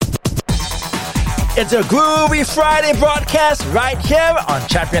It's a Groovy Friday broadcast right here on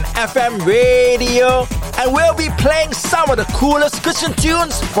Champion FM Radio, and we'll be playing some of the coolest Christian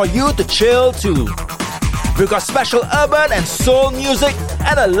tunes for you to chill to. We've got special urban and soul music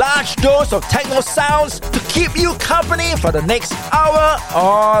and a large dose of techno sounds to keep you company for the next hour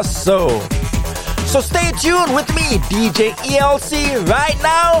or so. So stay tuned with me, DJ ELC, right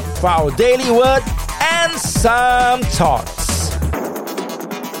now for our daily word and some thoughts.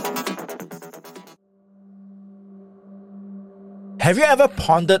 Have you ever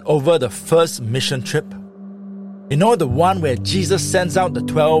pondered over the first mission trip? You know, the one where Jesus sends out the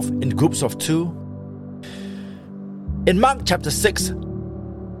 12 in groups of 2? In Mark chapter 6,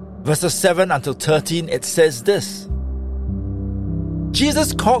 verses 7 until 13, it says this: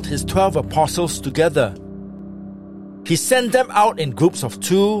 Jesus called his 12 apostles together. He sent them out in groups of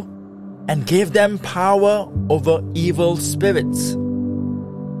 2 and gave them power over evil spirits.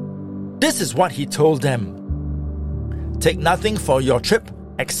 This is what he told them: take nothing for your trip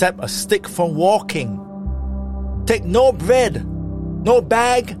except a stick for walking. Take no bread, no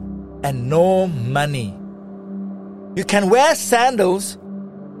bag, and no money. You can wear sandals,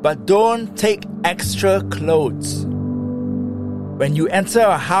 but don't take extra clothes. When you enter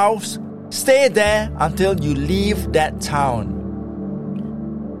a house, stay there until you leave that town.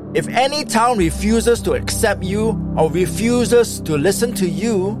 If any town refuses to accept you or refuses to listen to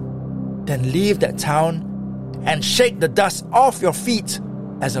you, then leave that town and shake the dust off your feet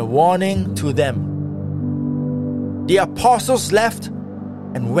as a warning to them. The apostles left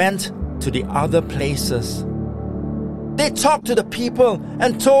and went to the other places. They talked to the people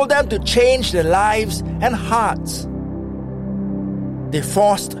and told them to change their lives and hearts. They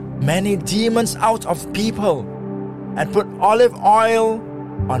forced many demons out of people and put olive oil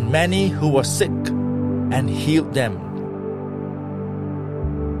on many who were sick and healed them.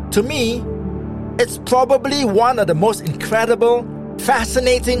 To me, it's probably one of the most incredible,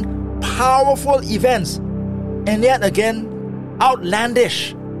 fascinating, powerful events, and yet again,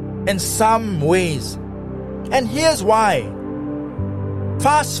 outlandish in some ways. And here's why.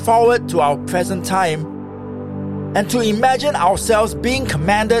 Fast forward to our present time, and to imagine ourselves being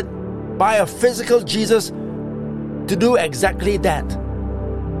commanded by a physical Jesus to do exactly that.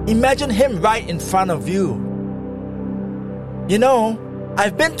 Imagine him right in front of you. You know,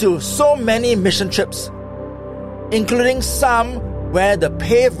 I've been to so many mission trips, including some where the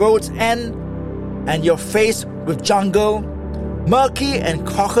paved roads end and you're faced with jungle, murky and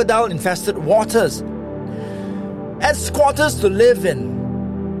crocodile-infested waters, and squatters to live in.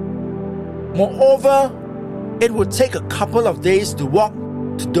 Moreover, it would take a couple of days to walk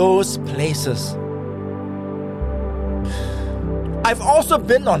to those places. I've also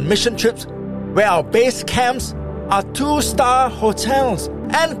been on mission trips where our base camps are 2-star hotels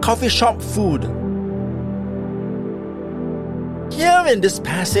and coffee shop food. Here in this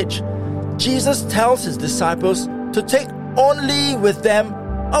passage, Jesus tells his disciples to take only with them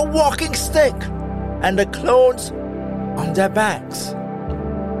a walking stick and the clothes on their backs.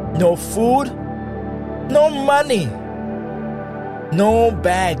 No food, no money, no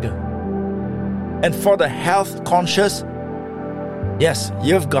bag. And for the health conscious, yes,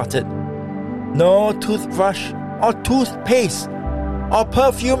 you've got it. No toothbrush or toothpaste or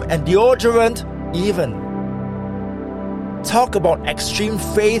perfume and deodorant even. Talk about extreme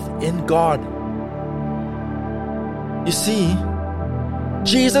faith in God. You see,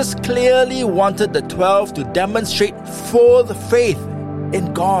 Jesus clearly wanted the 12 to demonstrate full faith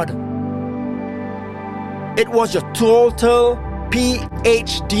in God. It was your total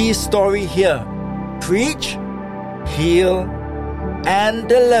PhD story here. Preach, heal, and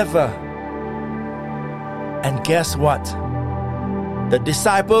deliver. And guess what? The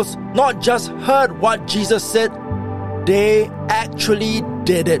disciples not just heard what Jesus said, they actually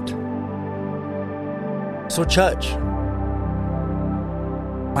did it. So church,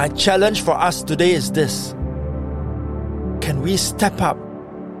 my challenge for us today is this: can we step up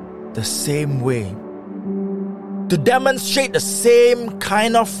the same way to demonstrate the same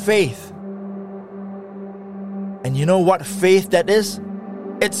kind of faith? And you know what faith that is?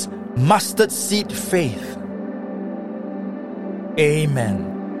 It's mustard seed faith. Amen.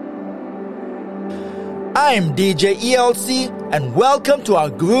 I'm DJ ELC, and welcome to our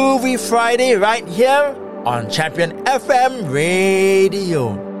Groovy Friday right here on Champion FM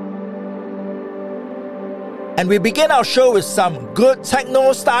Radio. And we begin our show with some good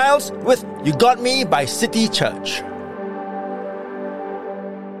techno styles with You Got Me by City Church.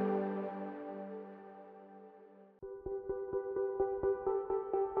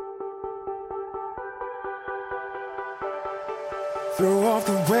 Throw off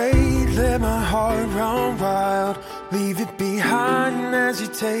the weight Let my heart run wild, leave it behind as you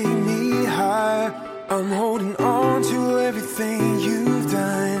take me high. I'm holding on to everything you've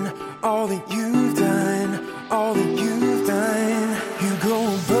done, all that you've done, all that you've done. You go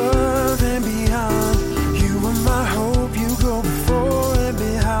above and beyond, you are my hope, you go before and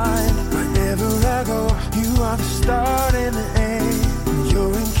behind. Wherever I go, you are the start and the end.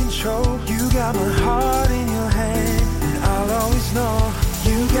 You're in control, you got my heart in your hand, and I'll always know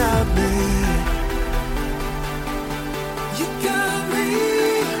you got me. You got me.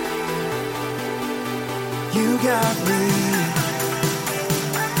 You got me.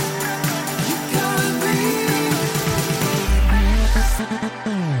 You got me.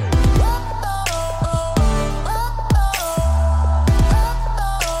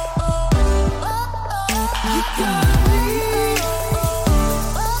 You got me.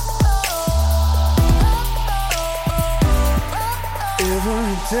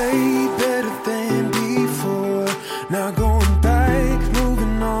 Every day better than before. Not going back,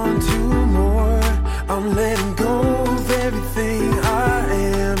 moving on to more. I'm letting go of everything I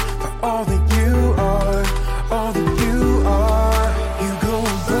am for all that you are, all that you are. You go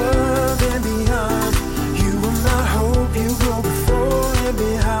above and beyond. You are my hope, you go before and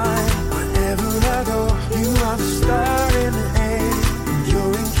behind. Wherever I go, you are the start and the end.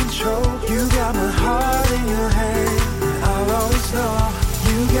 You're in control, you got my heart in your hand. I'll always know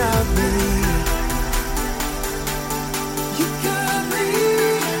you got me. You got me.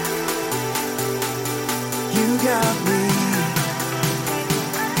 You got me.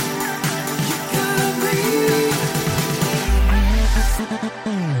 You got me.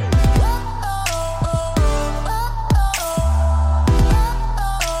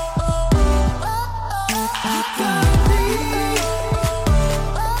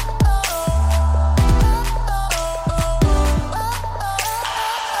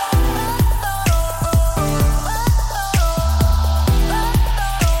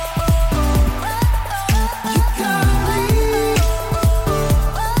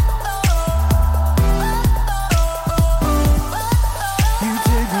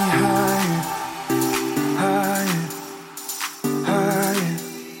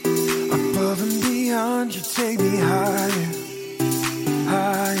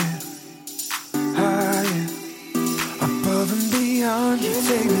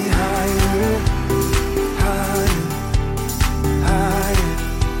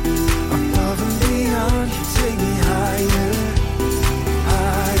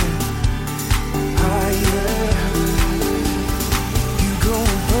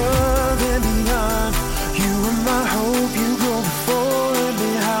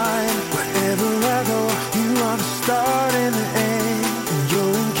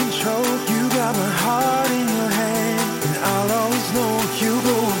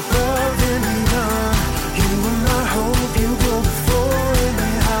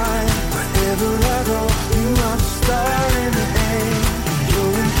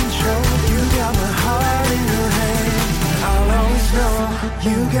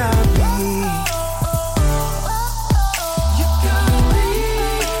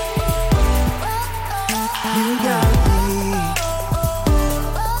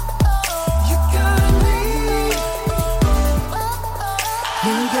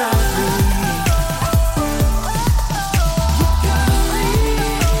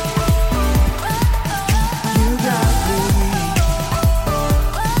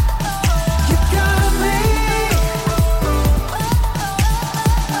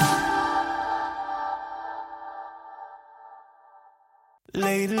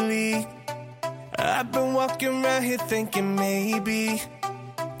 Lately, I've been walking around here thinking maybe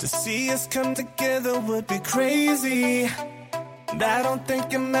to see us come together would be crazy. And I don't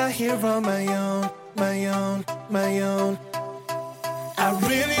think I'm out here on my own, my own, my own. I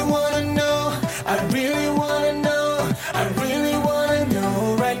really wanna know, I really wanna know, I really wanna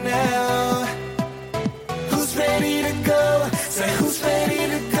know right now. Who's ready to go? Say who's ready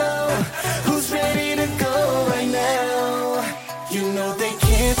to go? Who's ready to go right now? You know they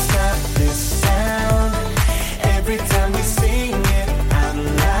can't stop this sound. Every time we sing it out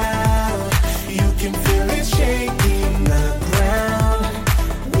loud, you can feel it shaking the ground.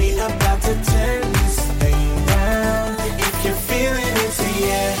 We about to turn this thing round. If you're feeling it, say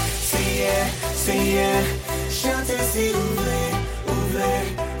yeah, say yeah, say yeah. Chante si ouvre, ouvre,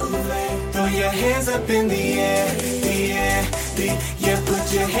 ouvre. Throw your hands up in the air, the air, the yeah.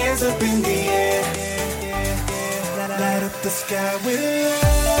 Put your hands up in the air. Light up the sky with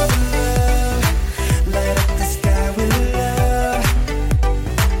love, love. Light up the sky with love.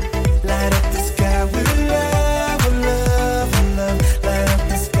 Light up the sky with love, love, love. Light up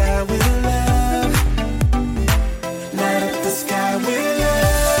the sky with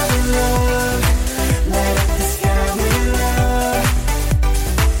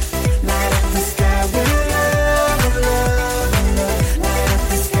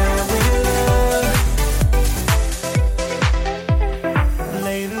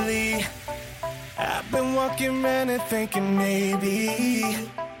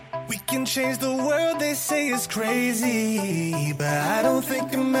crazy, but I don't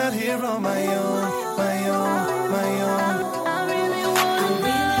think I'm out here on my own, my own, my own.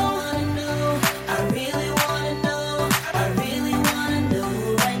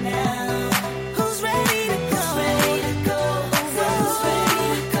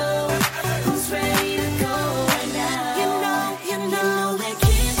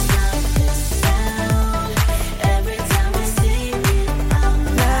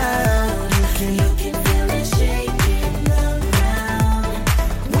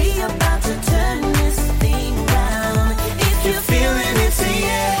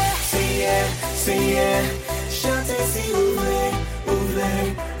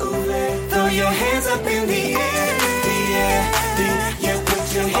 Up in the air, yeah,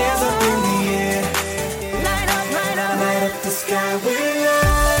 put your hands up in the air. Light up the sky with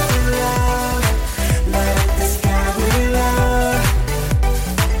love, love. Light up the sky with love.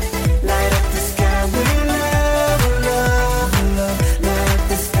 Light up the sky with love, love, love. Light up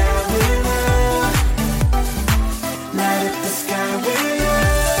the sky with love. Light up the sky with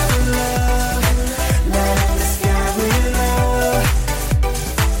love, love. Light up the sky with love.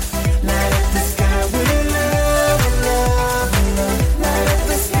 Light up the sky.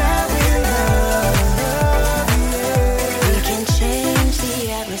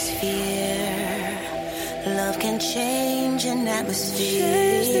 Change an atmosphere.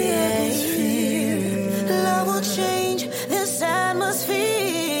 Love will change this atmosphere.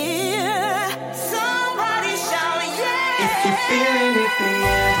 Somebody shout, yeah! If you're feeling it,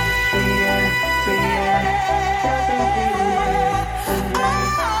 yeah, yeah, yeah.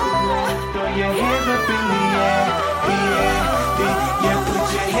 Throw your hands up in the air, yeah. Put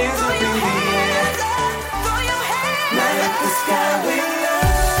your hands up in the air. Light up the sky with love.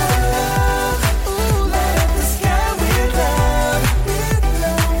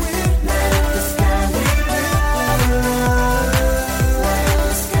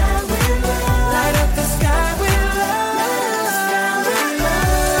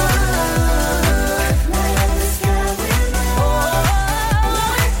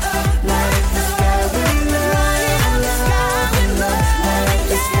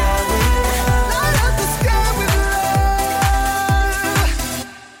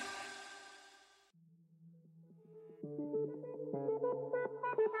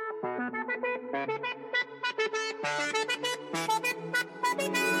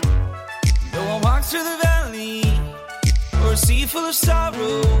 Through the valley, or a sea full of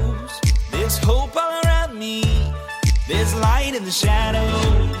sorrows, there's hope all around me, there's light in the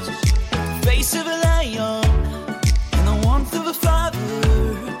shadows, the face of a lion, and the warmth of a father,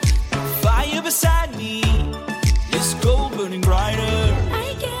 fire beside me, this gold burning brighter.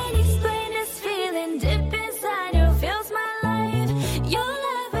 I can't explain this feeling deep inside who fills my life. Your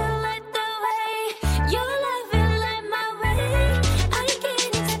love will light the way, your love will light my way. I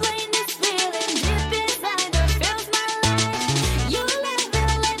can't explain this feeling deep inside who fills my life. Your love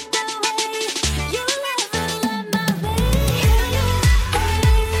will light the way, your love will light my way.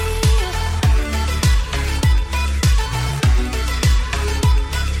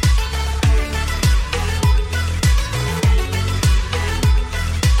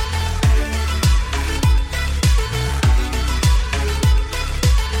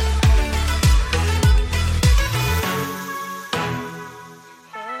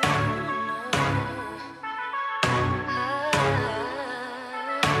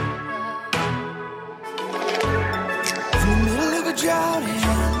 In the middle of a drowning,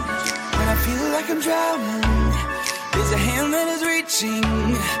 when I feel like I'm drowning, there's a hand that is reaching,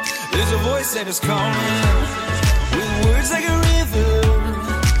 there's a voice that is calling, with words like a river,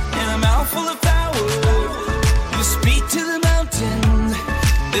 and a mouth full of power. You speak to the mountains,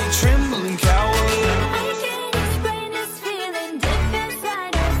 they tremble and cower. I can't explain this feeling deep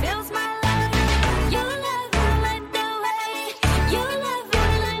inside who fills my life. Your love will light the way, your love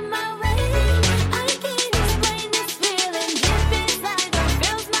will light my way. I can't explain this feeling deep inside who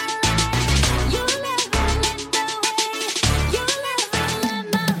fills my life. Your love will light the way, your love will light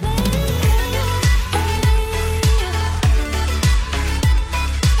my way.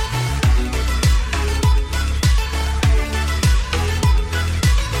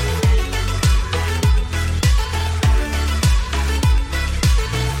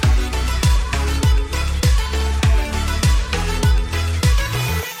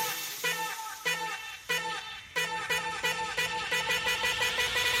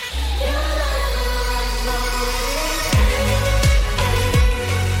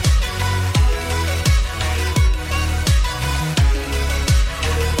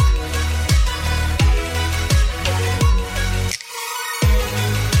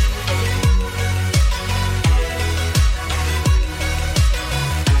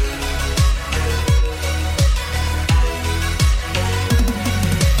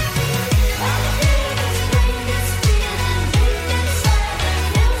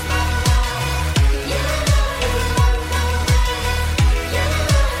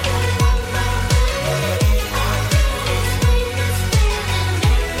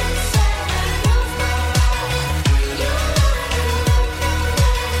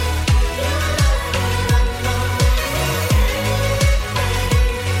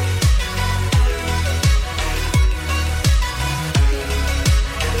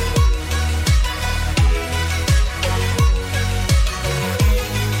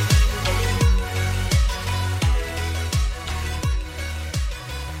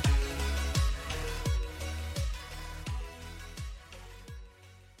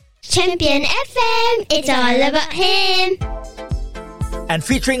 Champion FM, it's all about him. And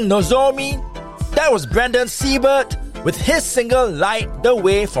featuring Nozomi, that was Brandon Siebert with his single Light the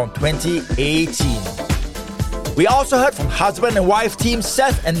Way from 2018. We also heard from husband and wife team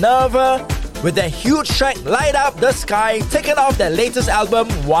Seth and Nerva with their huge track Light Up the Sky, taken off their latest album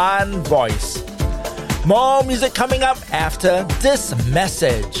One Voice. More music coming up after this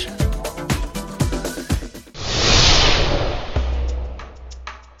message.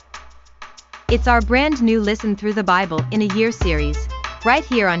 It's our brand new Listen Through the Bible in a Year series, right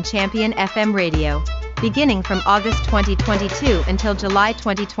here on Champion FM Radio, beginning from August 2022 until July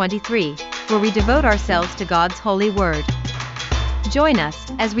 2023, where we devote ourselves to God's holy word. Join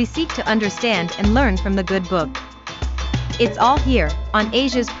us as we seek to understand and learn from the good book. It's all here on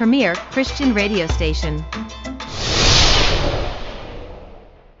Asia's premier Christian radio station.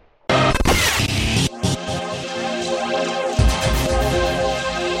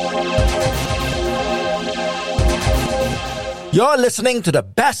 You're listening to the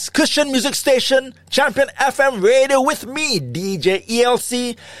best Christian music station, Champion FM Radio, with me, DJ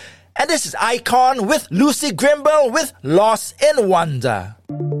ELC. And this is Icon with Lucy Grimble with Lost in Wonder.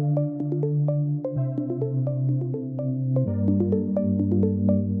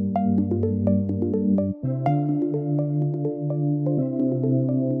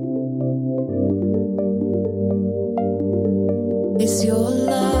 It's your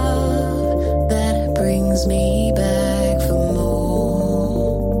love that brings me back for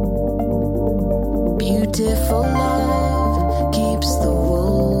more. Beautiful love keeps the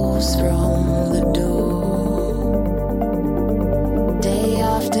wolves from the door. Day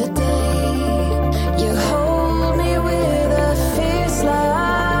after day, you hold me with a fierce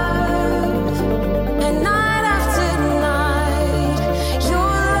love. And night after night,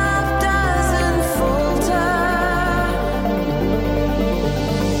 your love doesn't falter.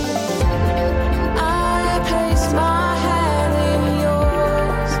 I place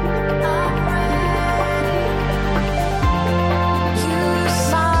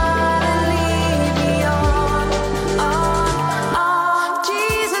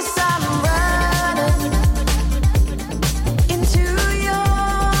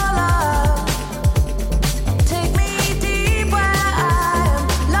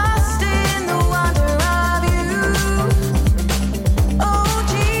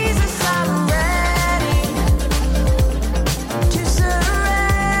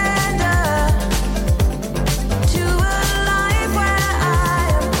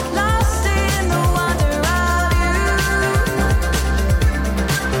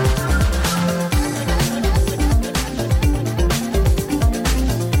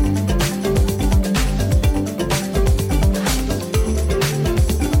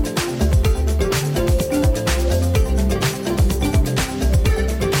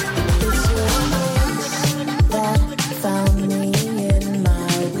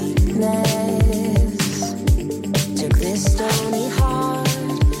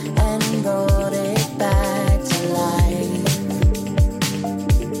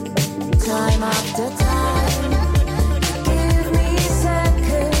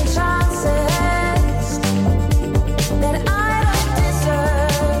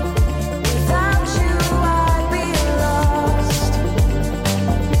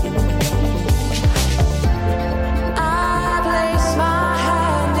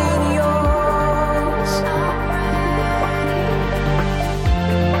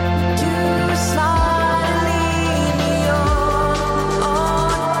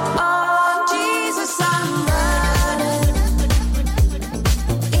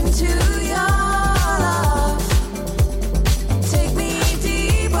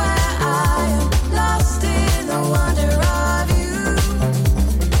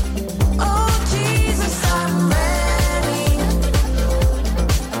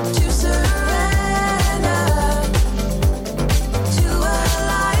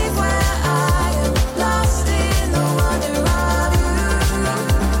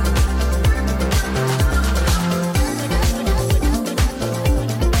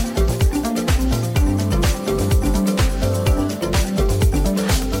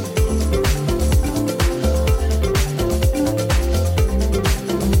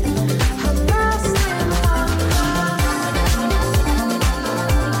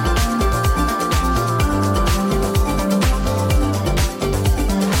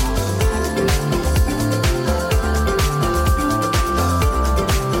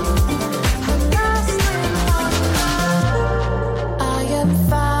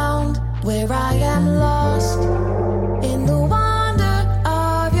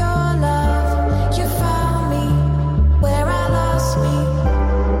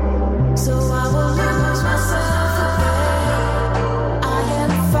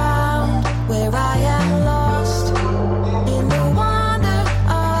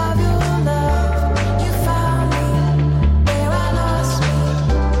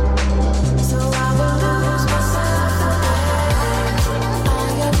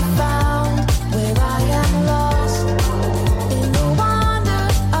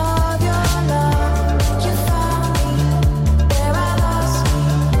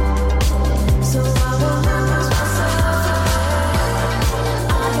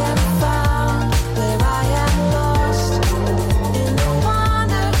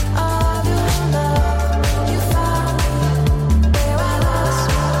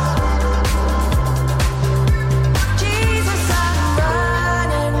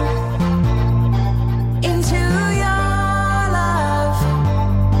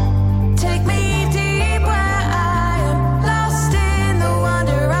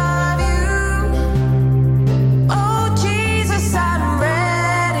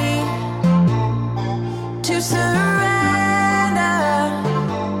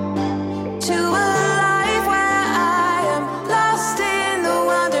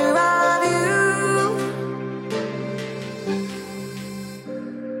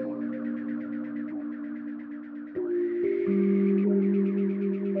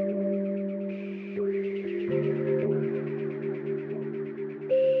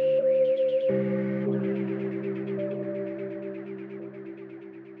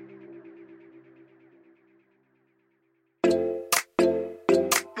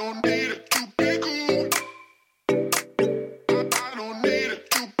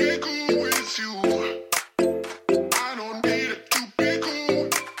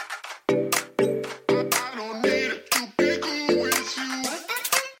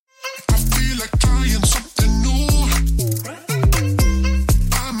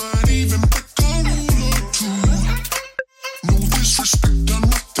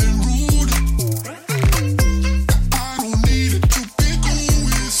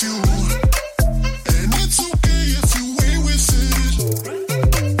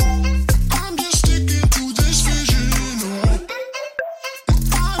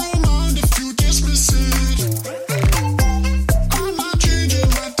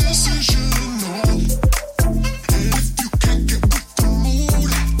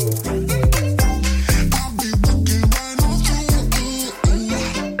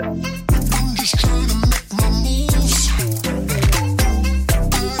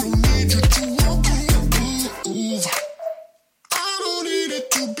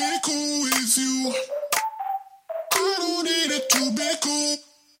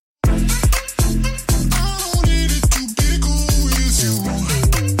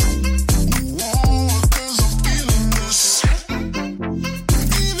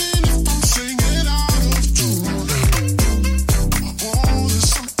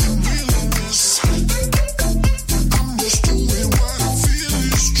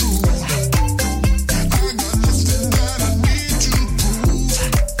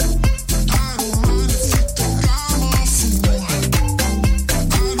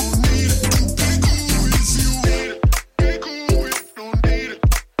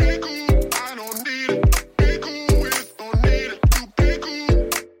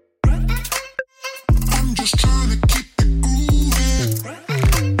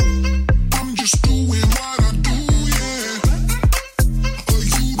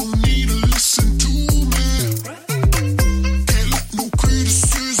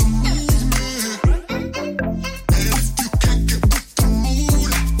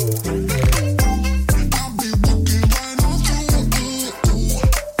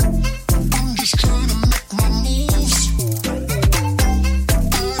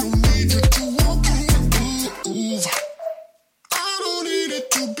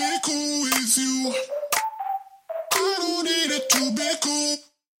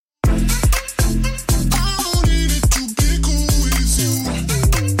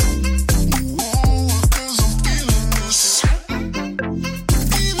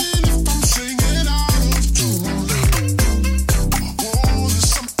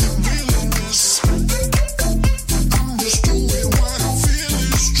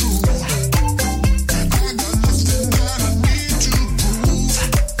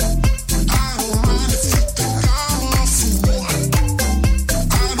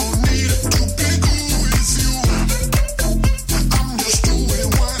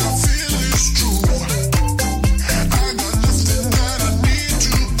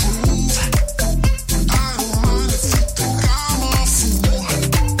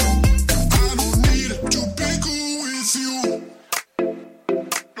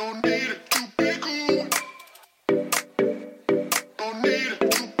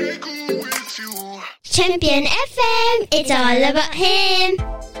Champion FM, it's all about him.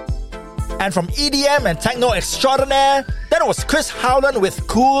 And from EDM and techno extraordinaire, that was Chris Howland with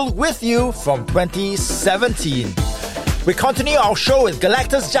Cool With You from 2017. We continue our show with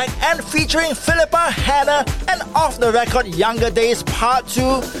Galactus Jack and featuring Philippa Hanna and Off the Record Younger Days Part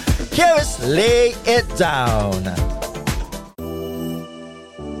 2. Here is Lay It Down.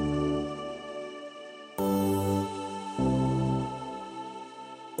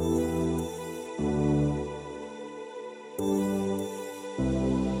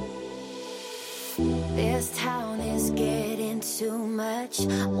 This town is getting too much.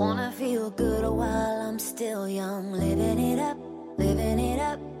 Wanna feel good while I'm still young. Living it up,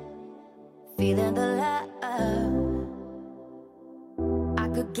 feeling the love. I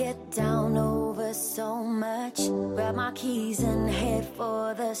could get down over so much. Grab my keys and head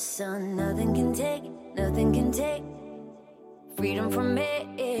for the sun. Nothing can take freedom from me.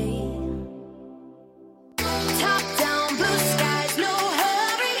 Top down, blue skies, no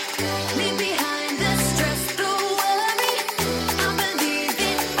hurry. Leave behind the stress, the worry. I believe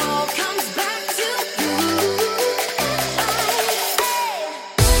it all comes back to you.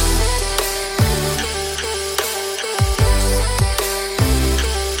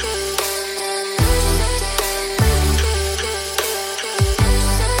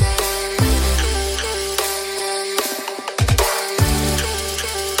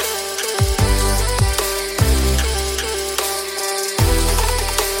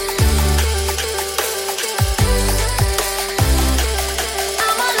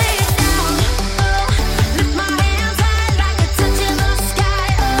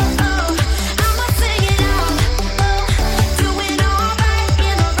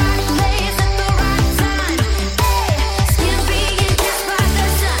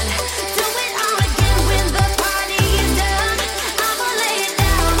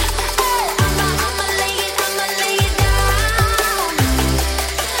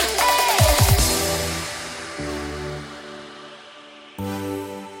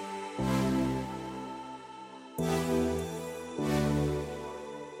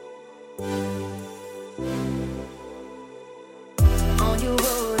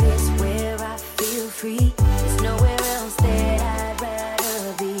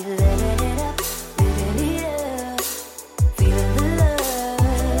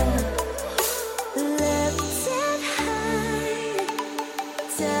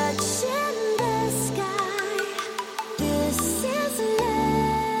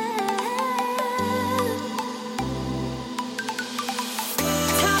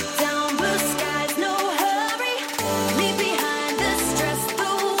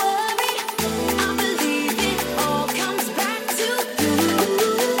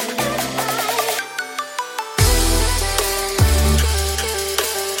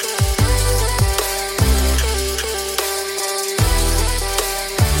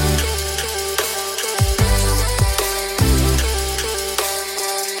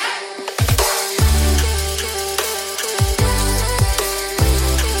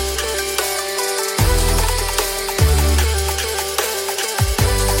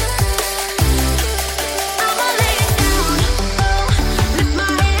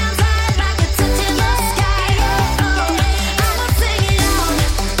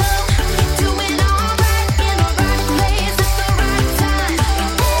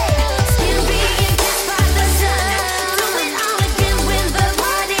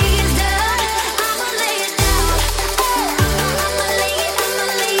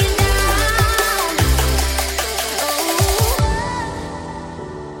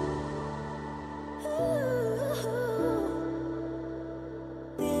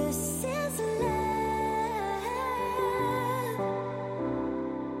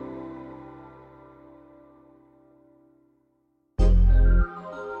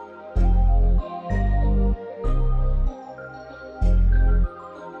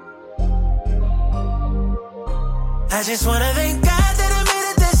 I just wanna thank God that I made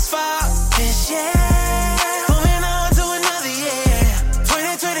it this far this year. Moving on to another year.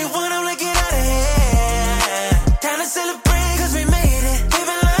 2021, I'm looking out of here. Time to celebrate, cause we made it. We've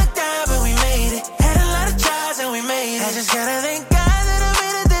been locked down, but we made it. Had a lot of trials and we made it. I just gotta thank God that I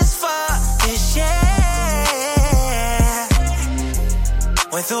made it this far this year.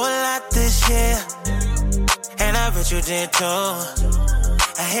 Went through a lot this year, and I bet you did too.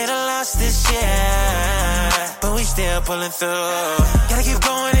 I hit a loss this year, but we still pulling through. Gotta keep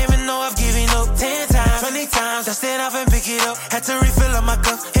going even though I've given up 10 times, 20 times. I stand off and pick it up. Had to refill up my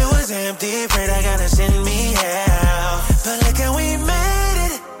cup, it was empty. Prayed I gotta send me help. But look how we made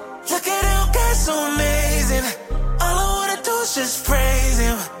it. Look at how God's so amazing. All I wanna do is just praise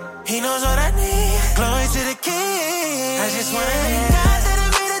Him. He knows what I need. Glory to the King. I just wanna thank God that I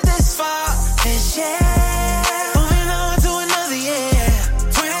made it this far this year. Moving on to another year.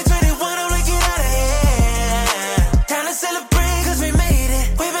 2021, I'm like, get out of here. Time to celebrate, cause we made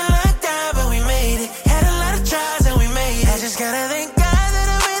it. We've been locked down, but we made it. Had a lot of trials and we made it. I just gotta thank God that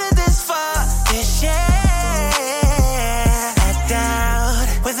I made it this far this year. I doubt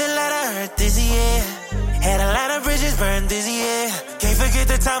with a lot of hurt this year. Had a lot of bridges burned this year. Can't forget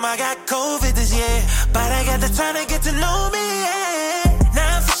the time I got COVID this year. But I got the time to get to know me, yeah.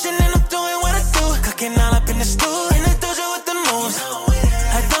 Now I'm fishing and I'm doing what I do. Cooking all up in the stew, in the dojo with the moves.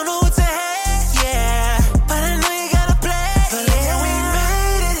 I don't know what to hate, yeah. But I know you gotta play. But yeah, we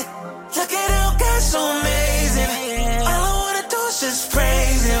made it. Look at how God's so amazing. All I wanna do is just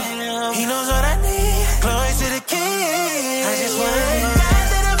praise Him. He knows what I need. Glory to the King. I just wanna thank God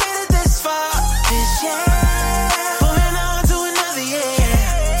that I made it this far this year. Moving on to another year.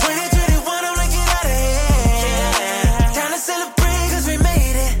 2021, I'm like, get out of here. Time to celebrate, cause we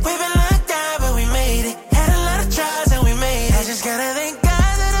made it. We've been locked down, but we made it. Had a lot of trials and we made it. I just gotta thank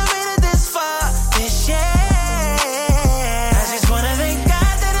God that I made it this far this year. I just wanna thank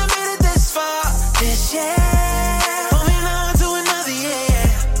God that I made it this far this year. Moving on to another year.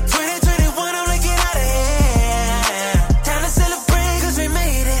 2021, I'm like, get out of here. Time to celebrate, cause we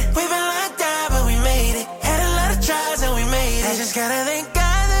made it. We've been locked down, but we made it. Had a lot of trials and we made it. I just gotta thank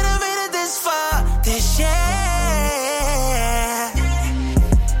God that I made it this far this year.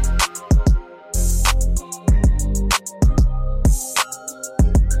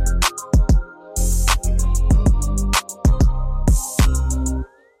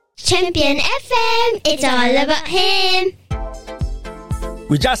 Champion FM, it's all about him.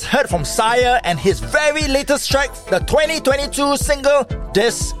 We just heard from Sire and his very latest track, the 2022 single,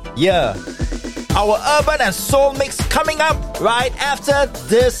 This Year. Our urban and soul mix coming up right after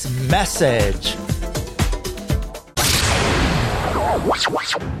this message.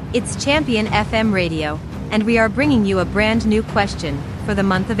 It's Champion FM Radio, and we are bringing you a brand new question for the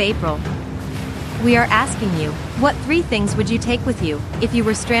month of April. We are asking you, what 3 things would you take with you if you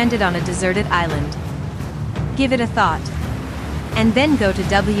were stranded on a deserted island? Give it a thought. And then go to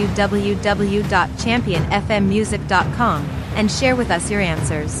www.championfmmusic.com and share with us your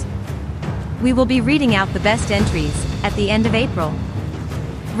answers. We will be reading out the best entries at the end of April.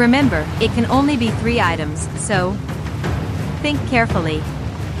 Remember, it can only be 3 items, so think carefully.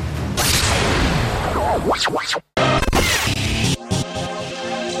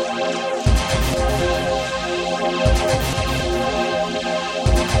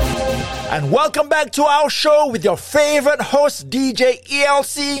 And welcome back to our show with your favorite host, DJ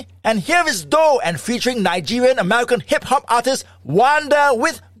ELC. And here is Doe and featuring Nigerian-American hip-hop artist Wanda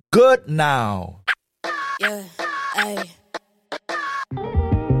with Good Now. Yeah, ayy.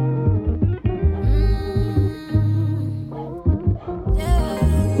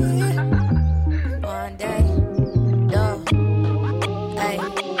 One day, Doe, ayy.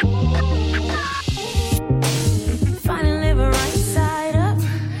 Finally living right side up.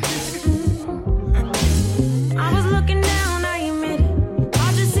 I was looking down, I admit it.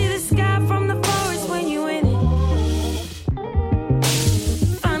 I just see the sky from the forest when you in it.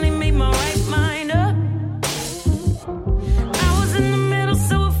 Finally made my right mind up. I was in the middle,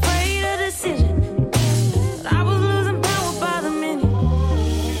 so afraid of decision. But I was losing power by the minute.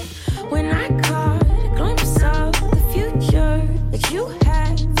 When I caught a glimpse of the future that you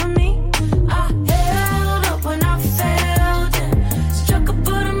had for me, I held up when I failed and struck a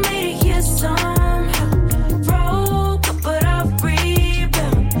but I made it here somehow. Broke up but I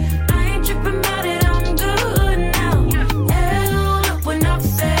rebuilt. I ain't tripping about it, I'm good now. Held up when I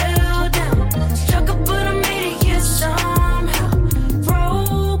fell down. Struck a but I made it here somehow.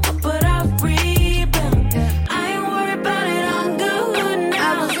 Broke up but I rebuilt. I ain't worried about it, I'm good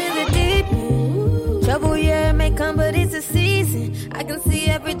now. I was in the deep end. Trouble, yeah, it may come, but it's a season. I can see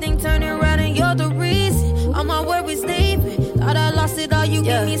everything turning around, and you're the reason. All my worries leaving. Thought I lost it all, you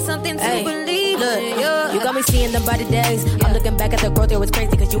gave me something to believe in. You got me seeing them brighter days. I'm looking back at the growth, it was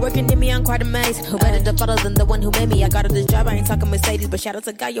crazy. Cause you working in me, I'm quite amazed. Who better to follow than the one who made me? I got her this job, I ain't talking Mercedes. But shout out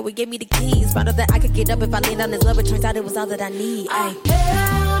to God, yo, he gave me the keys. Found out that I could get up if I leaned on his love. It turns out it was all that I need. I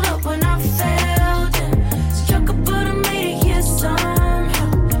held up when I failed and struck a but I made it here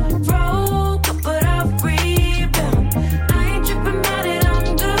somehow. Broke up but I rebuilt. I ain't tripping about it, I'm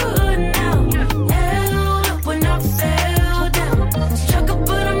good now. Held up when I fell down. Struck a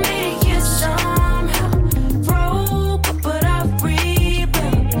but I made it here somehow. Broke up but I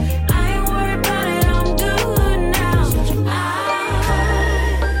rebuilt. I ain't worried about it, I'm good now. I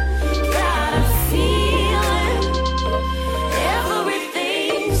got a feeling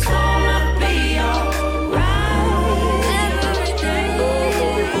everything's gonna be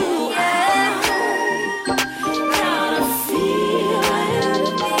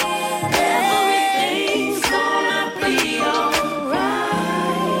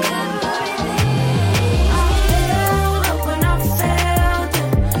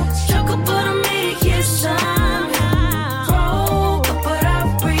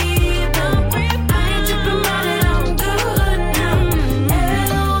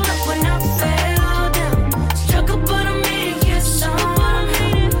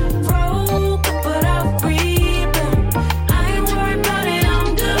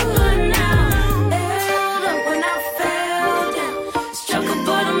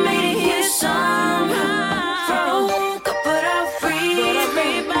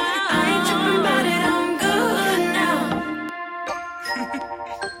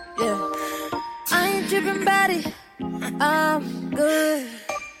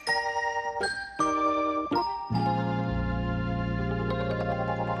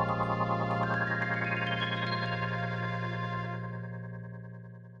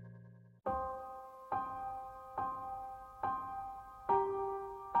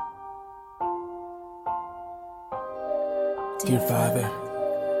Dear Father,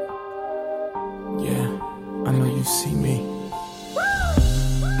 yeah, I know you see me.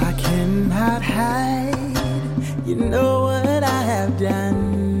 I cannot hide, you know what I have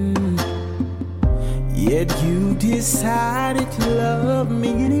done. Yet you decided to love me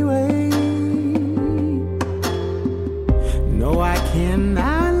anyway. No, I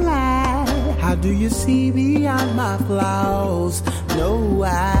cannot lie. How do you see beyond my flaws? No,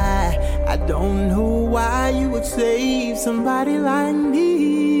 I don't know why you would save somebody like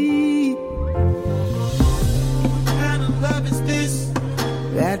me. What kind of love is this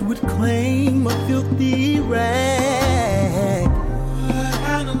that would claim a filthy rag? What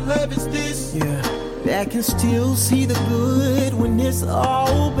kind of love is this, yeah, that can still see the good when it's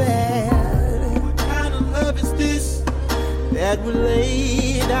all bad? What kind of love is this that would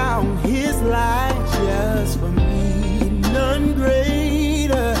lay down his life just for me? None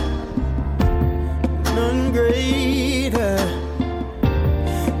greater, none greater,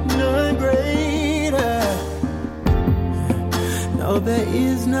 none greater. No, there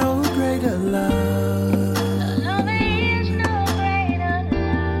is no greater love. No, there is no greater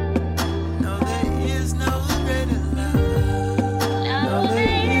love. No, there is no greater love. No,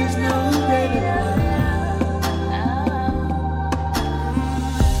 there is no greater love.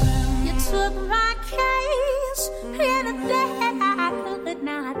 You took my case in a debt I could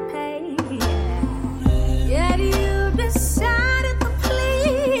not pay. Yet you decided to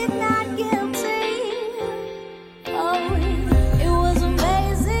plead not guilty. Oh, it was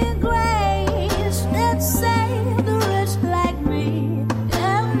amazing grace that saved the rich like me.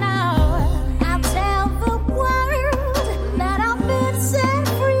 And now I'll tell the world that I've been set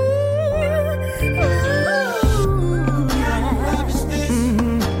free. Ooh,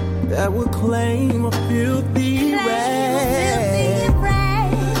 That would claim a filthy rag.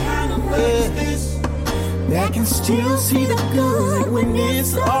 That can still see the good when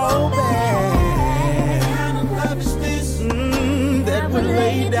it's all bad. That would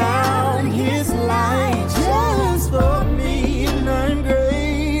lay down his life just for me. None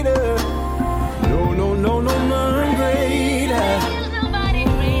greater. No, no, no, no, none greater. nobody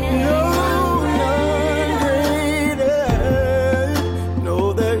greater. No, none greater.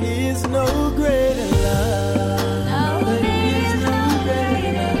 No, there is no greater love. No, there is no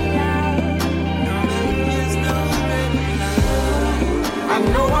greater love. I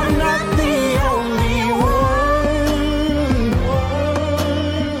know I'm not the only one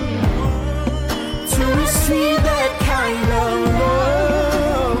to receive that kind of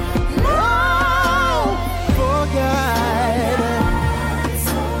love. Love for God.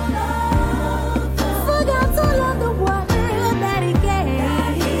 Forgot to love the one that he gave.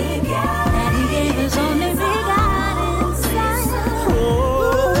 And he gave his only begotten son.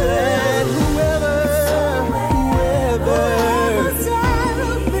 Oh, that whoever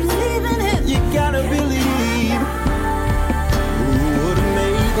Believe in him. you gotta believe who would have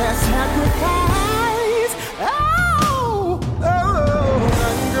made that sacrifice. Oh,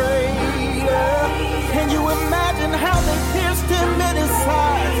 none greater. Can you imagine how they pierced him in his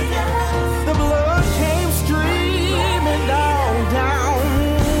side? The blood came streaming down, down,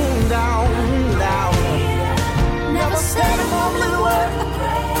 down, down. Never said a mumbling word.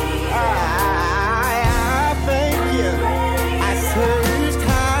 I thank you. I searched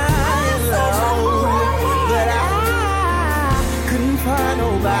high and low, but I couldn't find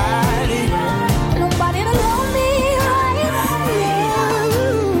nobody. Nobody to love me right.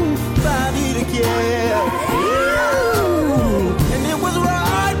 Nobody to care. And it was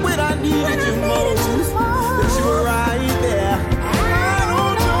right when I needed you most, that you were right there. I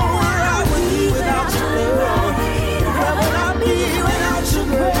don't know where I would be without your love. Where would I be without your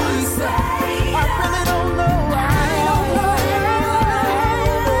grace? I really don't know.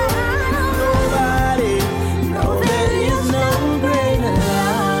 Nobody. No, there is no greater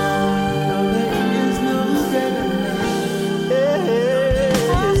love. No, there is no greater love. There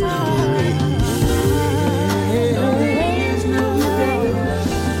is no greater love.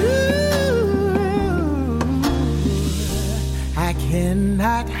 I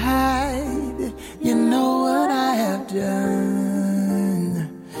cannot hide. You know what I have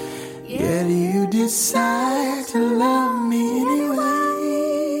done. Yet you decide to love me anyway.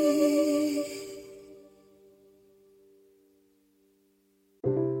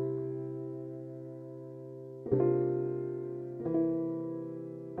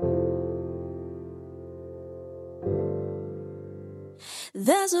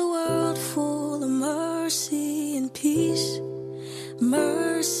 There's a world full of mercy and peace,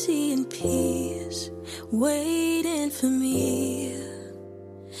 mercy and peace, waiting for me.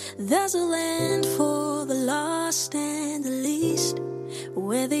 There's a land for the lost and the least.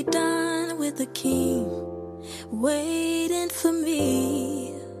 where they dine with the king, waiting for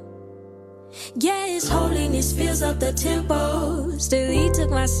me. Yeah, His holiness fills up the temple. Still He took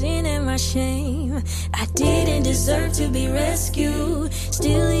my sin and my shame. I didn't deserve to be rescued.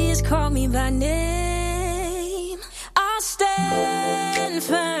 Still He has called me by name. I'll stand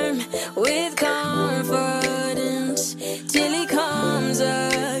firm with confidence till He comes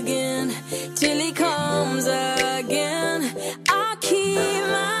again. Till He comes again. I'll keep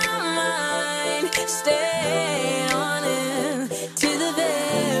my mind stayed on Him to the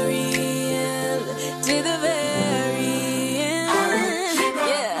very end. To the very end.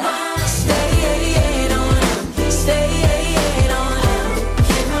 Yeah. Stay on Him. Stay on Him.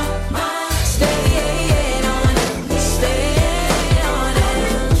 Keep my mind. Stay on Him. Stay on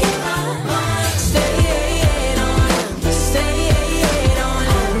Him. Keep my mind. Stay on Him. Stay on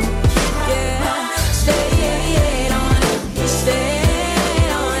Him. Yeah. Stay on Him.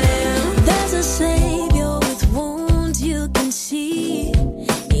 Stay on Him. There's a Savior with wounds you can see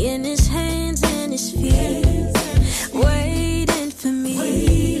in His hands and His feet, waiting for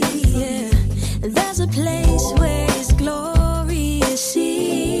me. Yeah. There's a place where His glory is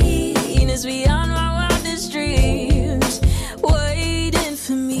seen. It's beyond my wildest dreams, waiting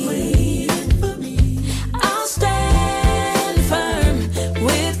for me. I'll stand firm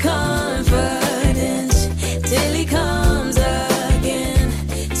with confidence till He comes again.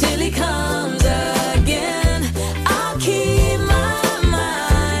 Till He comes again. I'll keep my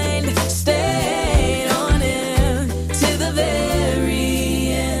mind stayed on Him to the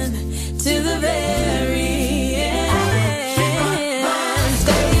very end. To the very end.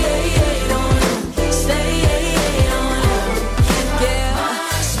 Stay on Him. Stay on Him.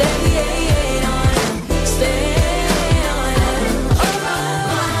 Yeah. Stay on Him. Stay on Him.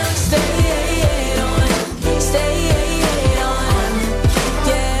 Oh, stay on Him. Stay on Him.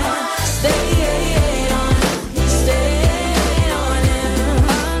 Yeah. Stay on Him. Stay on Him.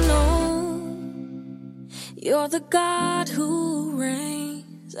 I know You're the God who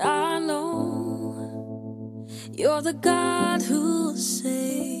reigns. I know You're the God who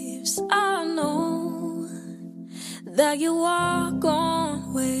saves. I know that You walk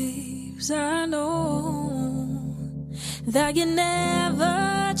on waves. I know that You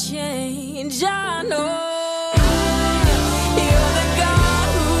never change. I know You're the God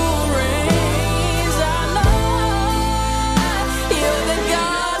who reigns. I know You're the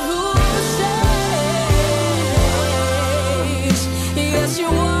God who saves. Yes, You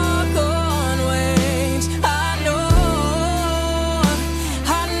walk on waves. I know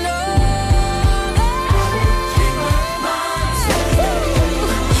that.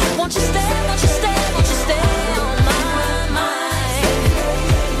 Won't you stay, won't you stay, won't you stay on my mind?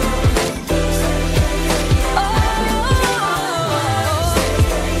 Oh,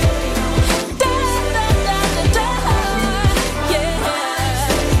 da, da, da, da, da, yeah.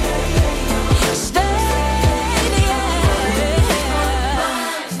 Stay,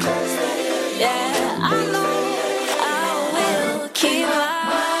 yeah. I know I will keep my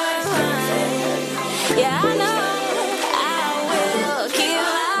mind. Yeah, I know I will keep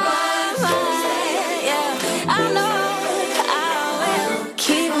my mind. Yeah, I know I will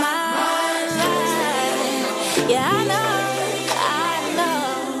keep my mind. Yeah, I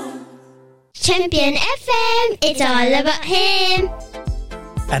know. Champion FM, it's all about Him.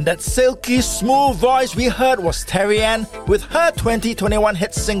 And that silky smooth voice we heard was Terry Ann with her 2021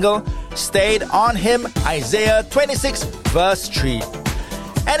 hit single Stayed on Him, Isaiah 26 verse 3.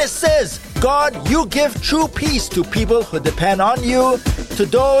 And it says, God, You give true peace to people who depend on You, to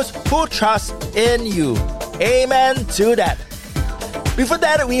those who trust in You. Amen to that. Before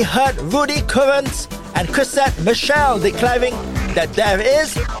that, we heard Rudy Currents and Chrisette Michelle declaring that there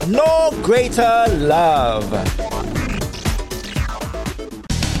is no greater love.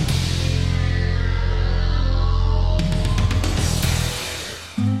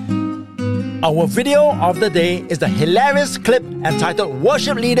 Our video of the day is the hilarious clip entitled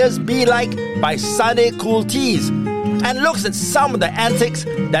Worship Leaders Be Like by Sunday Cool Tees, and looks at some of the antics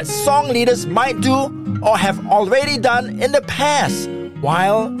that song leaders might do or have already done in the past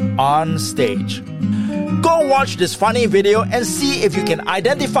while on stage. Go watch this funny video and see if you can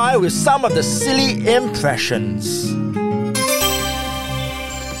identify with some of the silly impressions.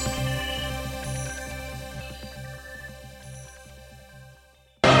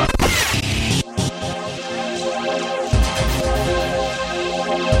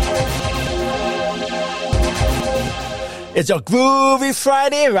 It's your Groovy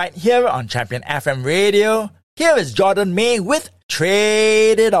Friday right here on Champion FM Radio. Here is Jordan May with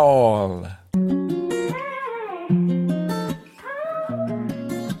Trade It All.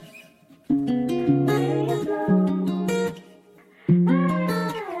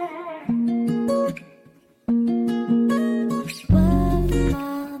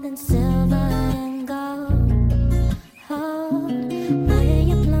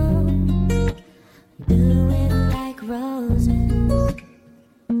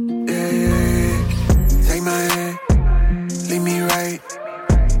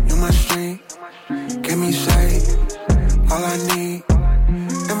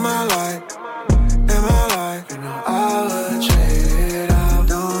 my life, you know I would trade it out.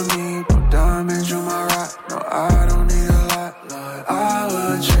 Don't need no diamonds, you my rock. No, I don't need a lot, Lord. I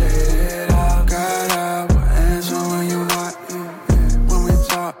would trade it out. God, I will answer when you not. When we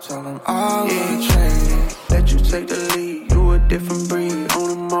talk, tell them I would trade it. Let you take the lead, you a different breed. On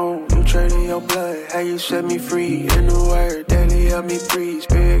the mode, you traded your blood. How you set me free? In the word, daily help me breathe.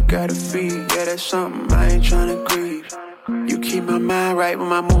 Spirit gotta feed, yeah, that's something I ain't tryna grieve. You keep my mind right when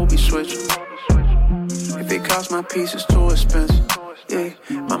my mood be switching. If it costs my peace, it's too expensive. Yeah,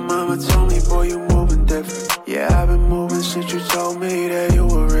 my mama told me, boy, you moving different. Yeah, I've been moving since you told me that you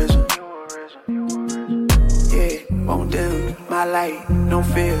were risen. Yeah, won't dim my light, no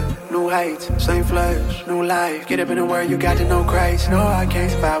fear, new heights, same flesh, new life. Get up in the word, you got to know Christ. No, I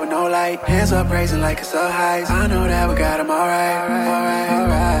can't survive with no light. Hands up praising like it's a heist. I know that we got him alright,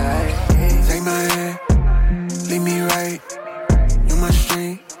 alright. Yeah. Take my hand, lead me right. You my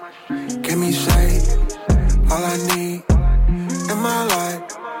strength, get me safe. All I need in my life,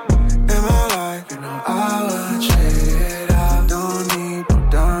 you know I would trade it out. Don't need no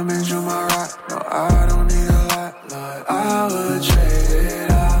diamonds, you my rock. No, I don't need a lot, Lord. I would trade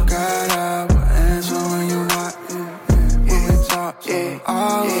it out. God, I will answer when you not. When we talk, I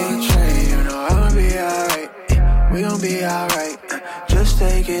would trade. You know I'ma be alright. We gon' be alright. Just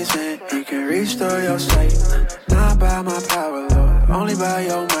take it in, you can restore your sight. Not by my power, Lord, only by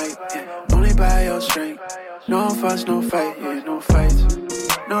your might, only by your strength. No fuss, no fight, no fights.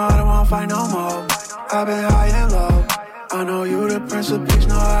 No, I don't wanna fight no more. I've been high and low. I know you the Prince of Peace,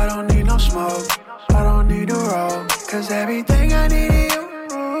 no, I don't need no smoke. I don't need to roll, cause everything I need is you.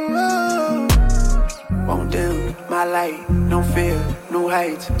 Won't dim my light, no fear, new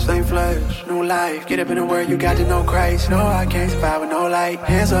heights, same flesh, new life. Get up in the word, you got to know Christ. No, I can't survive with no light.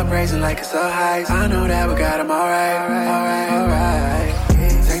 Hands up praising like it's a heist. I know that we got him alright, alright.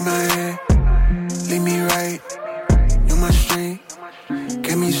 Yeah. Take my hand, lead me right. You my strength,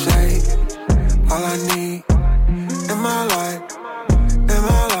 get me safe. All I need in my life,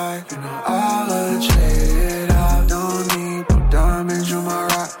 you know I would trade it out. Don't need no diamonds, you my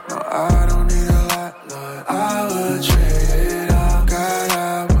rock. No, I don't need a lot, Lord. I would trade it out. God,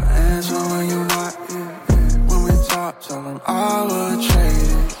 I will answer when you not. When we talk, tell them I would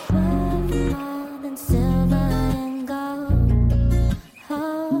trade it. Gold and silver and gold.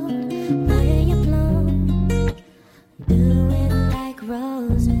 Oh, where you bloom, do it like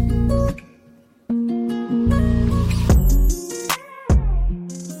roses.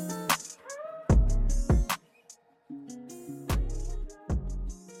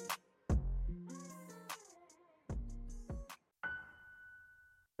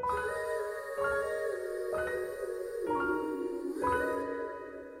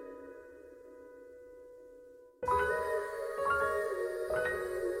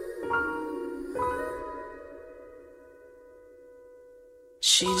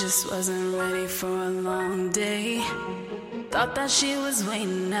 She just wasn't ready for a long day. Thought that she was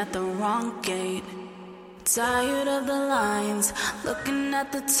waiting at the wrong gate. Tired of the lines, looking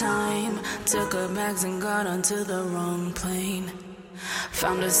at the time. Took her bags and got onto the wrong plane.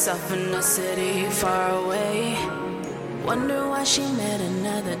 Found herself in a city far away. Wonder why she made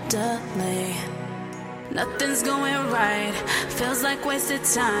another delay. Nothing's going right, feels like wasted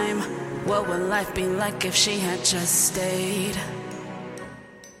time. What would life be like if she had just stayed?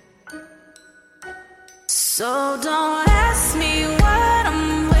 So don't ask me what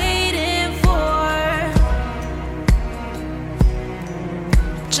I'm waiting for.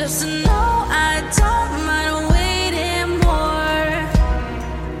 Just know I don't mind waiting more.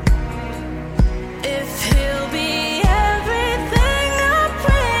 If he'll be everything I'm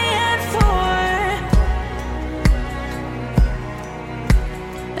praying for,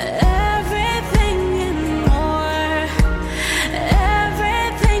 everything and more,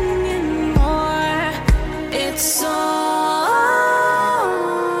 everything and more. It's all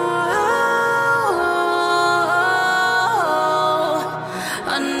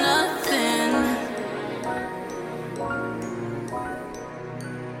or nothing.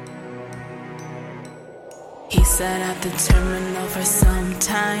 He sat at the terminal for some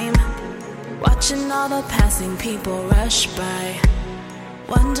time, watching all the passing people rush by,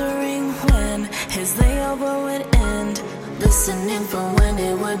 wondering when his layover would end, listening for when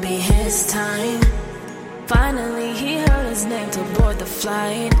it would be his time. Finally he heard his name to board the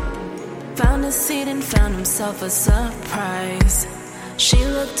flight, found a seat and found himself a surprise. She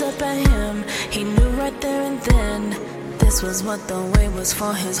looked up at him, he knew right there and then this was what the wait was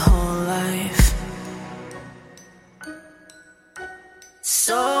for his whole life.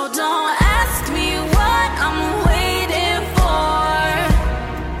 So don't ask me what I'm waiting for.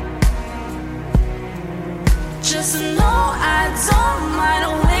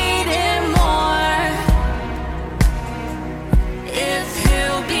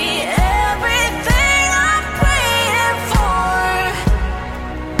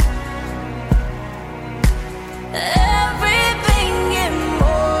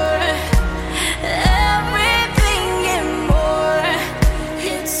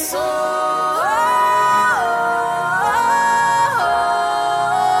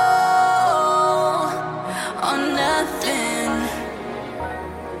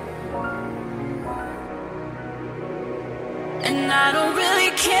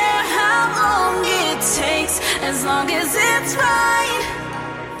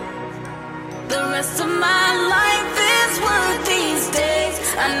 rest of my life is worth these days.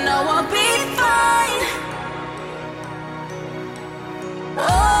 I know I'll be fine.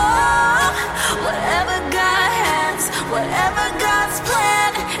 Oh, whatever God has, whatever God's plan,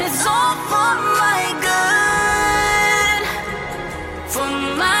 it's all for my good. For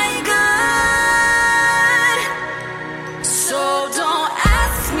my good. So don't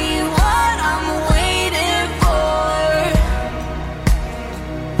ask me what I'm waiting for.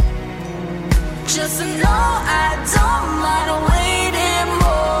 Just know I don't mind waiting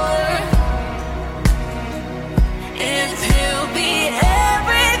more. If he'll be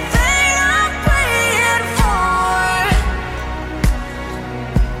everything I'm praying for.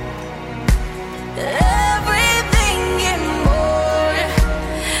 Everything and more.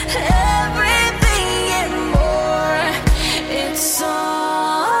 Everything and more. It's all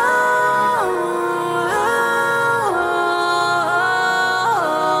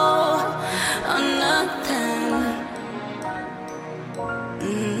or nothing.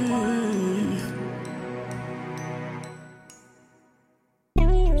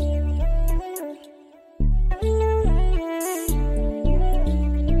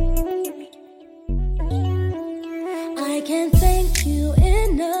 I can't thank you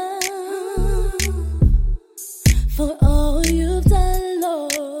enough for all you've done,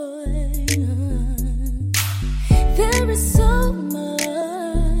 Lord. There is so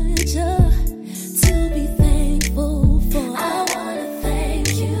much to be thankful for. I wanna thank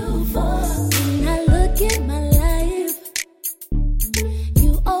you for when I look at my life.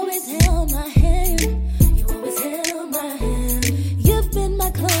 You always held my hand. You always held my hand. You've been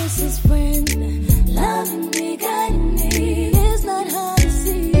my closest friend. Loving me, guiding me. It's not hard to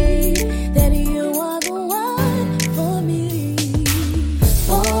see that you are the one for me.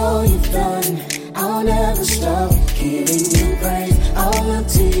 For all you've done, I'll never stop giving you praise. I'll look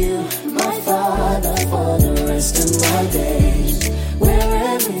to you, my Father, for the rest of my days.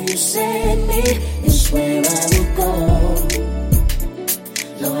 Wherever you send me is where I will go.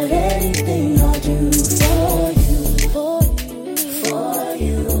 Lord, anything I'll do for you. For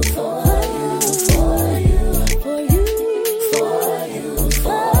you, for you, for you, for you, for you,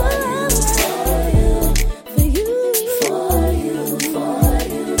 for you, for you, for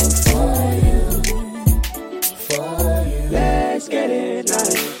you, for you, for you. Let's get it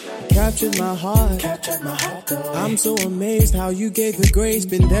right. Captured my heart. I'm so amazed how you gave the grace.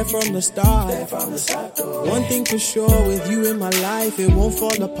 Been there from the start. One thing for sure, with you in my life, it won't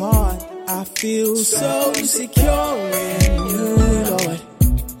fall apart. I feel so secure in you, Lord.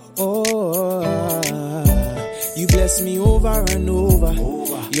 Oh, you bless me over and over.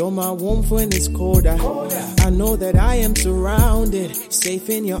 You're my warmth when it's colder. I know that I am surrounded. Safe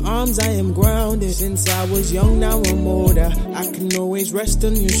in your arms, I am grounded. Since I was young, now I'm older. I can always rest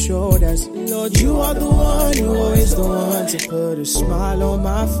on your shoulders. Lord, you are the one, you're always the one to put a smile on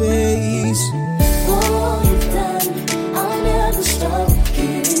my face. For all you've done, I'll never stop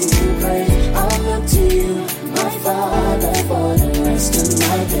giving you praise. I'll look to you, my Father, for the rest of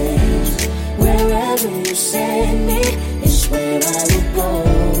my days. Wherever you send me is where I will go.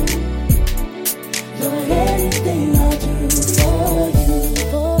 Lord, anything I'll do for you.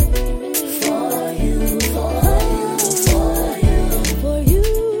 For you, for you, for you, for you,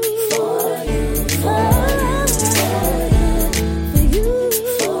 for you, for you, for you,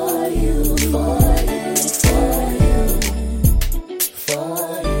 for you, for you,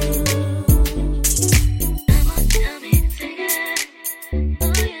 for you. Come on, tell me, sing it.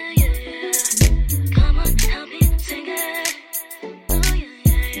 Oh yeah, yeah, yeah. Come on, tell me, sing it. Oh yeah,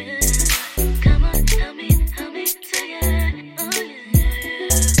 yeah, yeah. Come on, tell me, sing it. Oh yeah, yeah,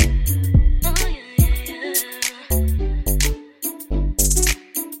 yeah. Oh yeah, yeah,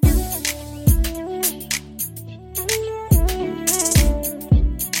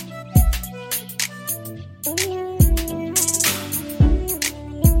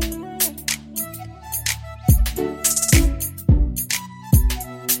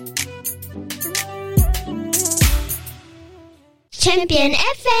 Champion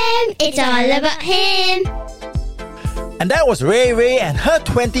FM, it's all about him. And that was Ray Ray and her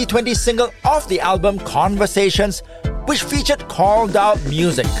 2020 single off the album Conversations, which featured called out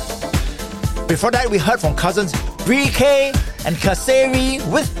music. Before that, we heard from cousins Bree K and Kaseri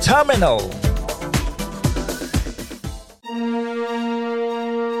with Terminal.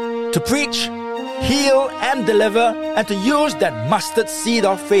 To preach, heal and deliver, and to use that mustard seed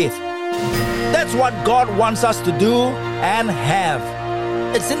of faith. That's what God wants us to do and have.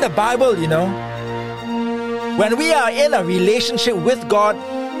 It's in the Bible, you know. When we are in a relationship with God,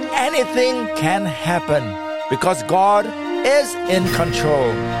 anything can happen because God is in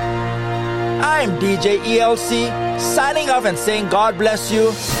control. I'm DJ ELC, signing off and saying God bless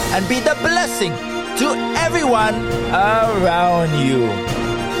you and be the blessing to everyone around you.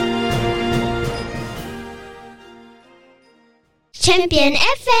 Champion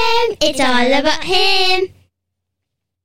FM, it's all about him.